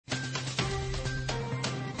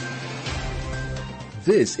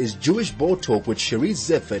This is Jewish Board Talk with Cherise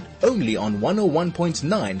Zifford, only on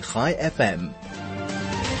 101.9 Chai FM.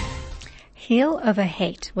 Heal Over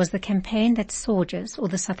Hate was the campaign that SAUJS, or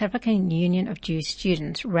the South African Union of Jewish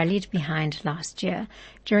Students, rallied behind last year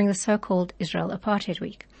during the so-called Israel Apartheid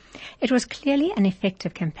Week. It was clearly an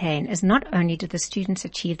effective campaign, as not only did the students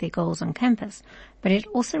achieve their goals on campus, but it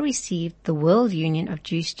also received the World Union of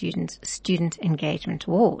Jewish Students Student Engagement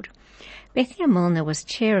Award. Bethia was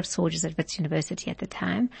chair of SAUJS at Wits University at the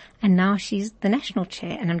time, and now she's the national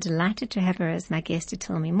chair, and I'm delighted to have her as my guest to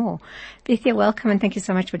tell me more. Bethia, welcome, and thank you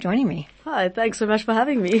so much for joining me. Hi, thanks so much for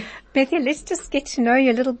having me. Bethia, let's just get to know you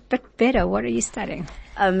a little bit better. What are you studying?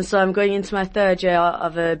 So I'm going into my third year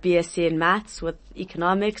of a BSc in Maths with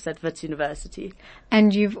Economics at Wits University.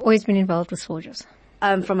 And you've always been involved with SAUJS?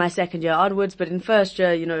 From my second year onwards, but in first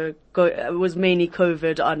year, it was mainly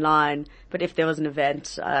COVID online, but if there was an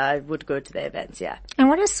event, I would go to the events, yeah. And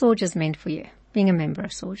what has SAUJS meant for you, being a member of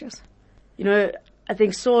SAUJS? I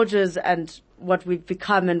think SAUJS and what we've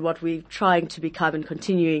become and what we're trying to become and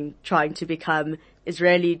continuing trying to become is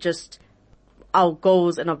really just our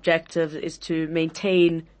goals and objectives is to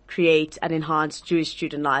maintain, create and enhance Jewish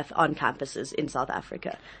student life on campuses in South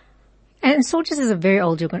Africa. And SAUJS is a very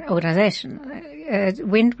old organization.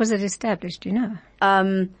 When was it established, do you know?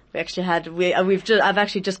 I've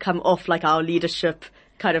actually just come off like our leadership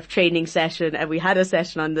kind of training session, and we had a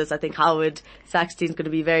session on this. I think Howard Saxton's going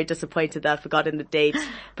to be very disappointed that I've forgotten the date,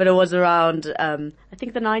 but it was around, I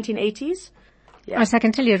think the 1980s. Yeah. So I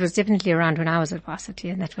can tell you it was definitely around when I was at varsity,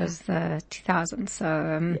 and that was the 2000s.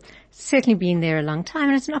 So certainly been there a long time,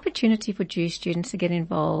 and it's an opportunity for Jewish students to get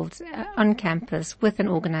involved on campus with an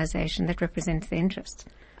organization that represents their interests.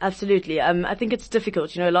 Absolutely. I think it's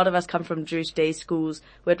difficult. A lot of us come from Jewish day schools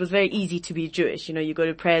where it was very easy to be Jewish. You go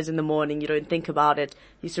to prayers in the morning, you don't think about it.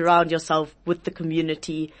 You surround yourself with the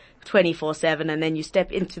community 24/7, and then you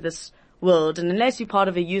step into this world, and unless you're part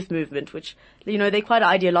of a youth movement, which, they're quite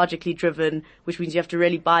ideologically driven, which means you have to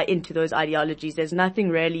really buy into those ideologies. There's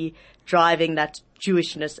nothing really driving that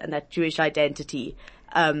Jewishness and that Jewish identity,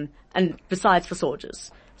 and besides for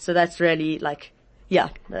SAUJS. So that's really yeah,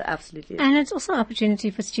 absolutely. And it's also an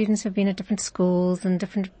opportunity for students who've been at different schools and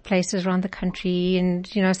different places around the country, and,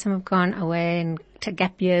 some have gone away and to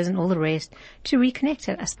gap years and all the rest, to reconnect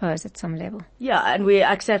it, I suppose, at some level. Yeah, and we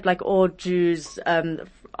accept all Jews,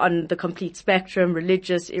 on the complete spectrum,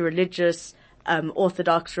 religious, irreligious,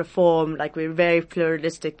 Orthodox, Reform. We're very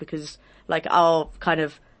pluralistic because our kind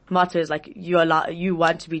of motto is you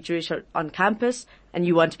want to be Jewish on campus, and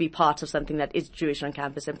you want to be part of something that is Jewish on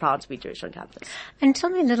campus and proud to be Jewish on campus. And tell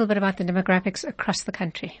me a little bit about the demographics across the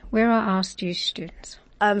country. Where are our Jewish students?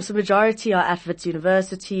 So majority are at Wits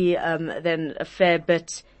University, then a fair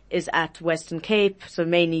bit is at Western Cape, so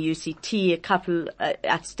mainly UCT, a couple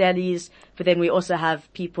at Stellies, but then we also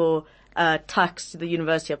have people tucks to the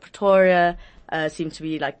University of Pretoria, seem to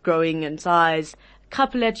be growing in size, a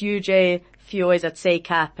couple at UJ, few always at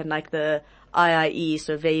SACAP and the IIE,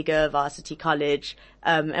 so Vega Varsity College,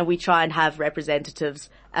 and we try and have representatives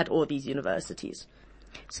at all these universities.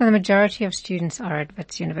 So the majority of students are at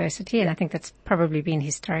Wits University, and I think that's probably been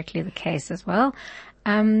historically the case as well.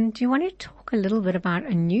 Do you want to talk a little bit about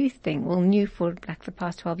a new thing, new for the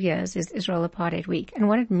past 12 years, is Israel Apartheid Week, and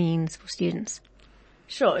what it means for students?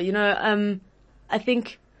 Sure. I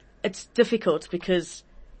think it's difficult because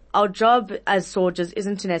our job as SAUJS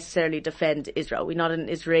isn't to necessarily defend Israel. We're not an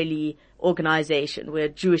Israeli organization. We're a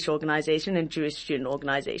Jewish organization and Jewish student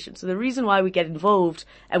organization. So the reason why we get involved,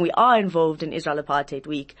 and we are involved in Israel Apartheid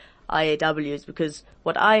Week, IAW, is because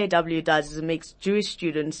what IAW does is it makes Jewish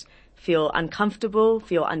students feel uncomfortable,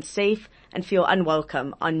 feel unsafe, and feel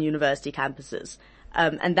unwelcome on university campuses.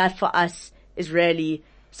 And that for us is really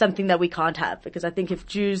something that we can't have, because I think if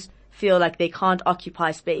Jews feel like they can't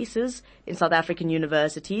occupy spaces in South African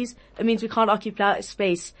universities, it means we can't occupy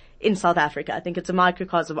space in South Africa. I think it's a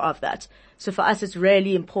microcosm of that. So for us, it's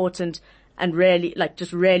really important and really,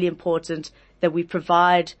 just really important that we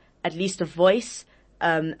provide at least a voice,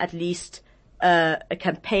 at least a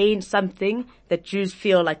campaign, something that Jews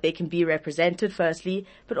feel like they can be represented firstly,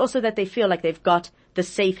 but also that they feel like they've got the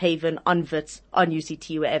safe haven on Wits, on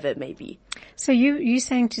UCT, wherever it may be. So you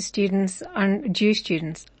saying to students, Jewish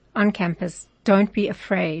students on campus, don't be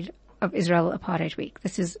afraid of Israel Apartheid Week.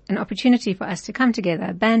 This is an opportunity for us to come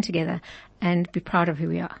together, band together, and be proud of who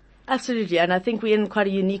we are. Absolutely, and I think we're in quite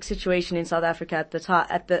a unique situation in South Africa at the time.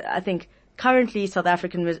 I think currently South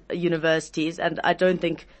African universities, and I don't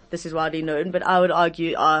think this is widely known, but I would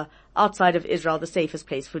argue are outside of Israel the safest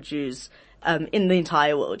place for Jews in the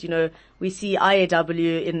entire world. You know, we see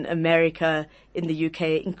IAW in America, in the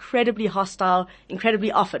UK, incredibly hostile,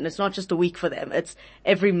 incredibly often. It's not just a week for them. It's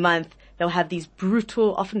every month they'll have these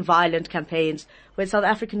brutal, often violent campaigns where South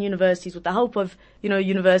African universities, with the help of, you know,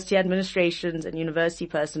 university administrations and university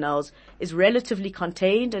personnel, is relatively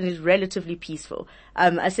contained and is relatively peaceful.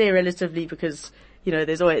 I say relatively because, you know,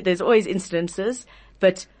 there's always incidences,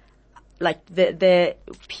 but like the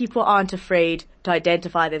people aren't afraid to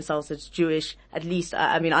identify themselves as Jewish. At least,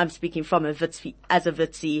 I mean, I'm speaking from a Witsi, as a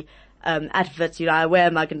Witsi. At Wits, you know, I wear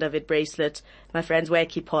a Magen David bracelet. My friends wear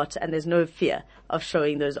kippot, and there's no fear of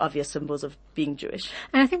showing those obvious symbols of being Jewish.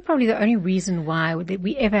 And I think probably the only reason why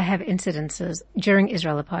we ever have incidences during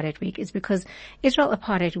Israel Apartheid Week is because Israel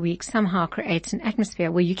Apartheid Week somehow creates an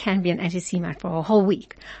atmosphere where you can be an anti-Semite for a whole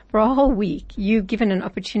week. For a whole week, you're given an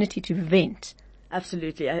opportunity to vent.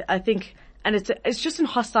 Absolutely. I think, and it's just an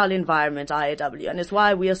hostile environment, IAW, and it's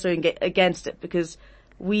why we are so against it, because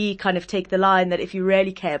we kind of take the line that if you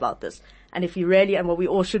really care about this, and if you really, and what we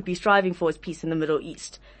all should be striving for is peace in the Middle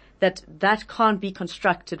East, that can't be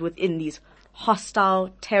constructed within these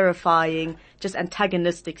hostile, terrifying, just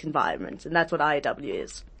antagonistic environments, and that's what IAW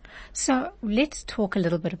is. So let's talk a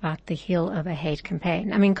little bit about the Heal Over Hate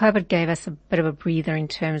campaign. I mean, COVID gave us a bit of a breather in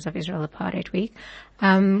terms of Israel Apartheid Week.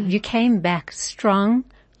 You came back strong.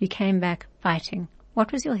 You came back fighting.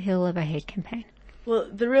 What was your Heal Over Hate campaign? Well,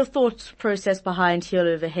 the real thought process behind Heal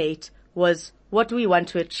Over Hate was, what do we want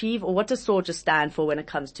to achieve, or what does SAUJS stand for when it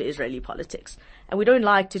comes to Israeli politics? And we don't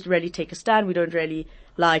like to really take a stand. We don't really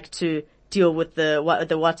like to deal with the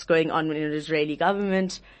what's going on in the Israeli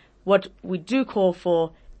government. What we do call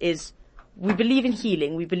for is, we believe in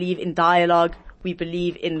healing. We believe in dialogue. We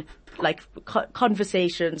believe in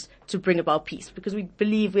conversations to bring about peace, because we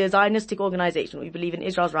believe we're a Zionistic organization. We believe in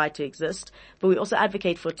Israel's right to exist, but we also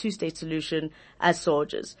advocate for a two-state solution as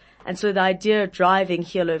SAUJS. And so the idea driving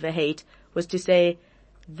Heal Over Hate was to say,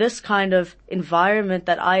 this kind of environment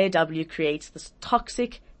that IAW creates, this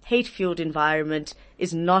toxic, hate-fueled environment,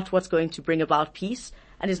 is not what's going to bring about peace,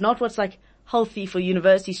 and is not what's healthy for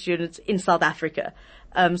university students in South Africa.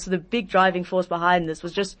 So the big driving force behind this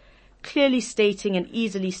was just clearly stating and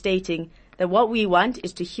easily stating that what we want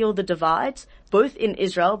is to heal the divides, both in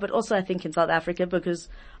Israel, but also I think in South Africa, because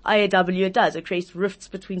IAW, it creates rifts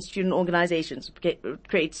between student organizations, it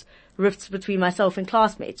creates rifts between myself and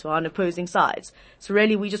classmates who are on opposing sides. So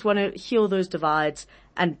really we just want to heal those divides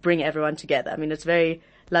and bring everyone together. I mean, it's very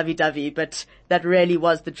lovey-dovey, but that really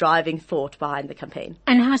was the driving thought behind the campaign.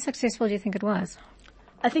 And how successful do you think it was?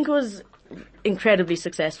 I think it was incredibly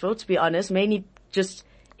successful, to be honest, mainly just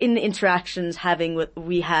in the interactions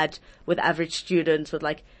we had with average students, with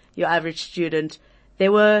your average student.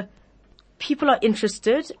 People are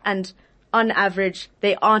interested, and on average,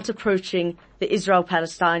 they aren't approaching the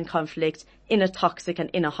Israel-Palestine conflict in a toxic and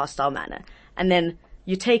in a hostile manner. And then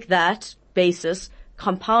you take that basis,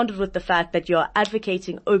 compounded with the fact that you're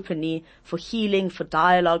advocating openly for healing, for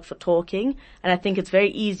dialogue, for talking. And I think it's very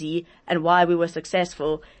easy, and why we were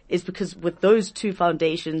successful is because with those two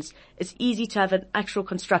foundations, it's easy to have an actual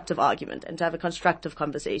constructive argument and to have a constructive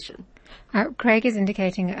conversation. Craig is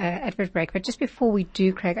indicating advert break, but just before we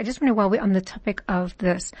do, Craig, I just wonder, while we're on the topic of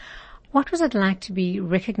this, what was it like to be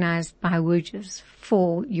recognized by SAUJS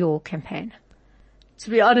for your campaign? To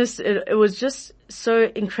be honest, it was just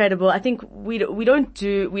so incredible. I think we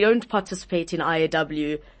don't participate in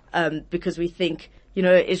IAW, because we think,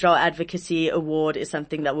 Israel Advocacy Award is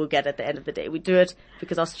something that we'll get at the end of the day. We do it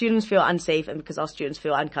because our students feel unsafe and because our students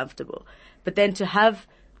feel uncomfortable. But then to have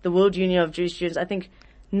the World Union of Jewish Students, I think,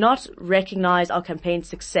 not recognize our campaign's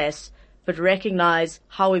success, but recognize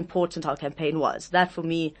how important our campaign was. That for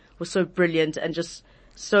me was so brilliant, and just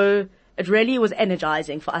it really was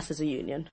energizing for us as a union.